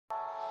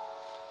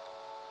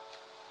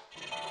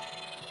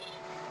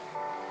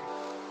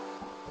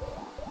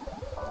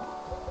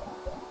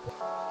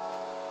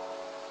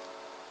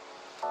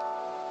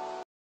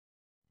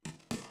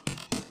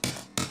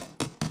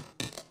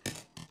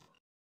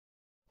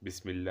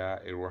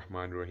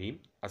बिस्मिल्लाहिर्रहमानिर्रहीम।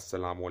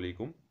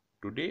 अस्सलामुअलैकुम।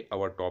 Today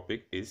our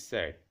topic is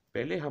sad.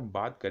 पहले हम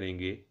बात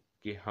करेंगे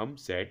कि हम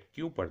सैड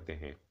क्यों पढ़ते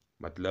हैं,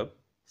 मतलब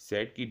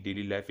सैड की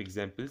डेली लाइफ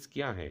एग्जांपल्स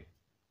क्या हैं,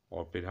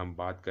 और फिर हम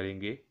बात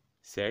करेंगे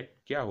सैड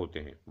क्या होते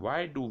हैं,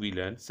 why do we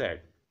learn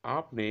sad.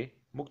 आपने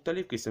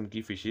मुख्तलिफ किस्म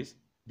की फिशेस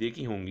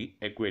देखी होंगी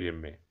एक्वेरियम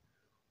में।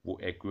 वो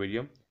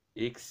एक्वेरियम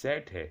एक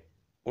सेट है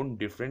उन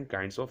डिफरेंट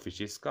काइंड्स ऑफ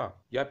फिशेस का।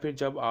 या फिर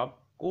जब आप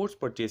कोर्स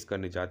परचेज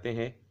करने जाते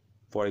हैं,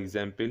 फॉर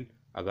एग्जांपल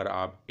अगर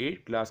आप 8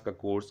 क्लास का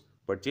कोर्स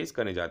परचेज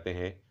करने जाते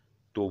हैं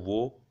तो वो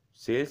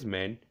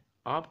सेल्समैन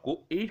आपको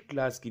 8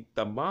 क्लास की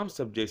तमाम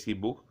सब्जेक्ट्स की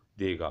बुक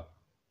देगा।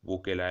 वो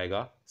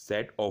कहलाएगा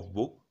set of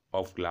book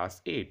of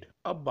class 8।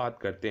 अब बात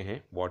करते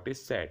हैं what is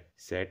set.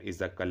 Set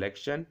is a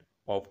collection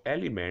of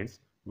elements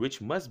which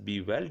must be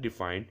well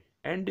defined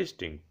and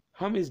distinct.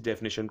 हम इस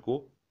डेफिनेशन को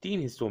 3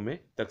 हिस्सों में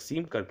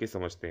तकसीम करके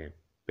समझते हैं।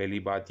 पहली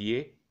बात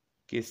ये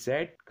कि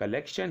सेट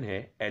कलेक्शन है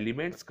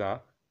एलिमेंट्स का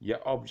या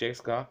ऑब्जेक्ट्स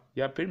का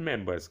या फिर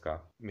मेंबर्स का।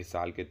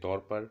 मिसाल के तौर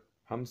पर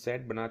हम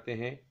सेट बनाते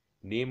हैं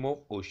नेम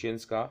ऑफ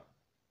ओशियंस का।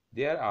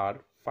 There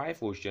are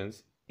 5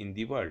 oceans in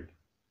the world.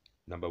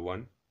 Number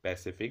 1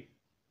 Pacific,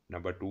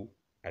 number 2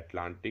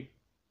 Atlantic,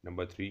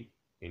 number 3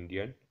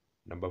 Indian,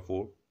 number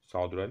 4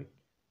 southern,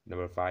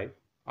 number 5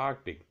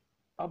 Arctic.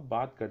 अब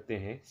बात करते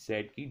हैं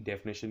सेट की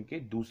डेफिनेशन के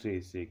दूसरे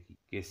हिस्से की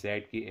कि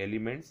सेट की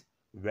एलिमेंट्स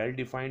वेल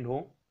डिफाइंड हो।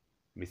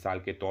 मिसाल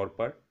के तौर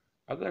पर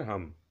अगर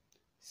हम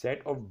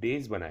सेट ऑफ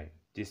डेज बनाएं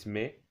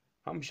जिसमें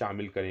हम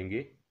शामिल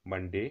करेंगे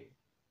Monday,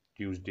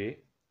 Tuesday,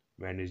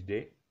 Wednesday,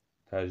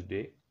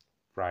 Thursday,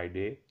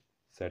 Friday,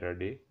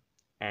 Saturday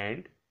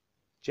and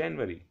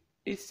जनवरी,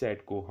 इस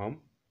सेट को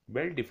हम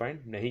वेल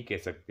डिफाइंड नहीं कह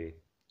सकते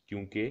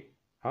क्योंकि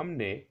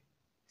हमने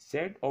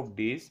सेट ऑफ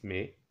डेज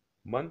में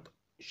मंथ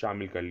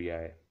शामिल कर लिया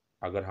है।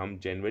 अगर हम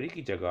जनवरी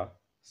की जगह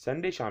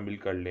संडे शामिल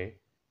कर लें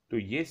तो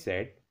ये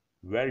सेट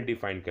वेल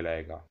डिफाइंड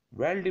कहलाएगा।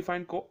 वेल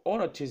डिफाइंड को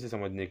और अच्छे से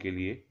समझने के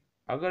लिए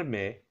अगर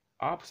मैं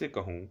आपसे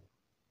कहूँ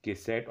कि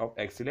सेट ऑफ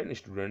एक्सीलेंट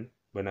स्टूडेंट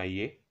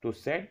बनाइए तो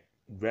सेट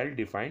वेल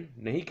डिफाइंड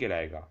नहीं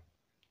कहलाएगा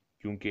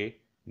क्योंकि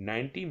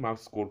 90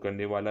 मार्क्स स्कोर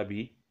करने वाला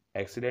भी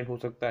एक्सीलेंट हो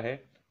सकता है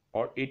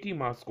और 80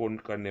 मार्क्स स्कोर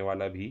करने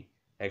वाला भी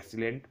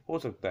एक्सीलेंट हो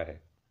सकता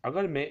है।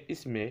 अगर मैं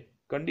इसमें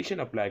कंडीशन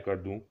अप्लाई कर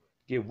दूं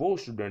कि वो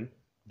स्टूडेंट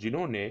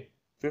जिन्होंने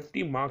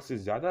 50 मार्क्स से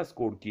ज़्यादा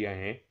स्कोर किया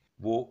है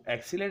वो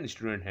एक्सीलेंट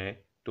स्टूडेंट हैं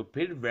तो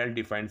फिर वेल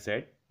डिफाइंड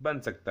सेट बन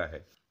सकता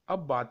है।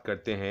 अब बात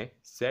करते हैं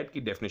सेट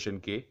की डेफिनेशन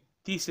के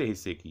तीसरे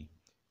हिस्से की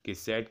कि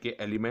सेट के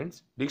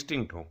एलिमेंट्स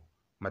डिस्टिंक्ट हों,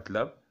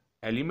 मतलब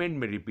एलिमेंट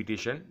में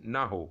रिपीटेशन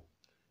ना हो।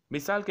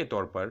 मिसाल के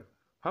तौर पर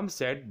हम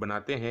सेट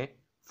बनाते हैं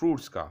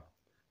फ्रूट्स का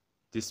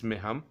जिसमें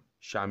हम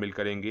शामिल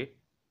करेंगे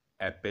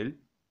एप्पल,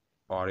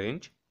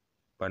 ऑरेंज,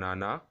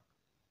 बनाना,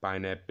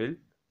 pineapple,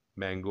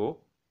 mango,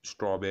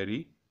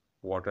 strawberry,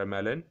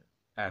 watermelon,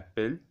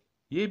 Apple.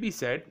 ये भी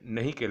सेट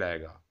नहीं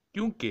कहलाएगा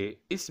क्योंकि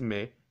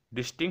इसमें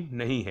डिस्टिंक्ट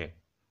नहीं है।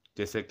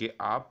 जैसे कि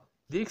आप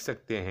देख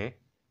सकते हैं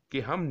कि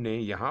हमने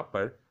यहाँ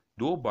पर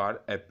 2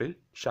 बार एप्पल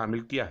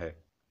शामिल किया है।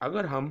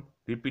 अगर हम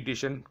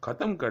रिपीटेशन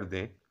ख़त्म कर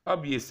दें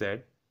अब ये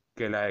सेट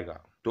कहलाएगा।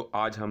 तो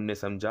आज हमने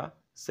समझा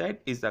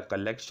set is a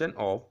collection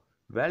of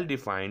well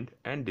defined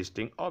and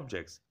distinct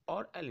objects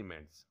और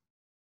एलिमेंट्स।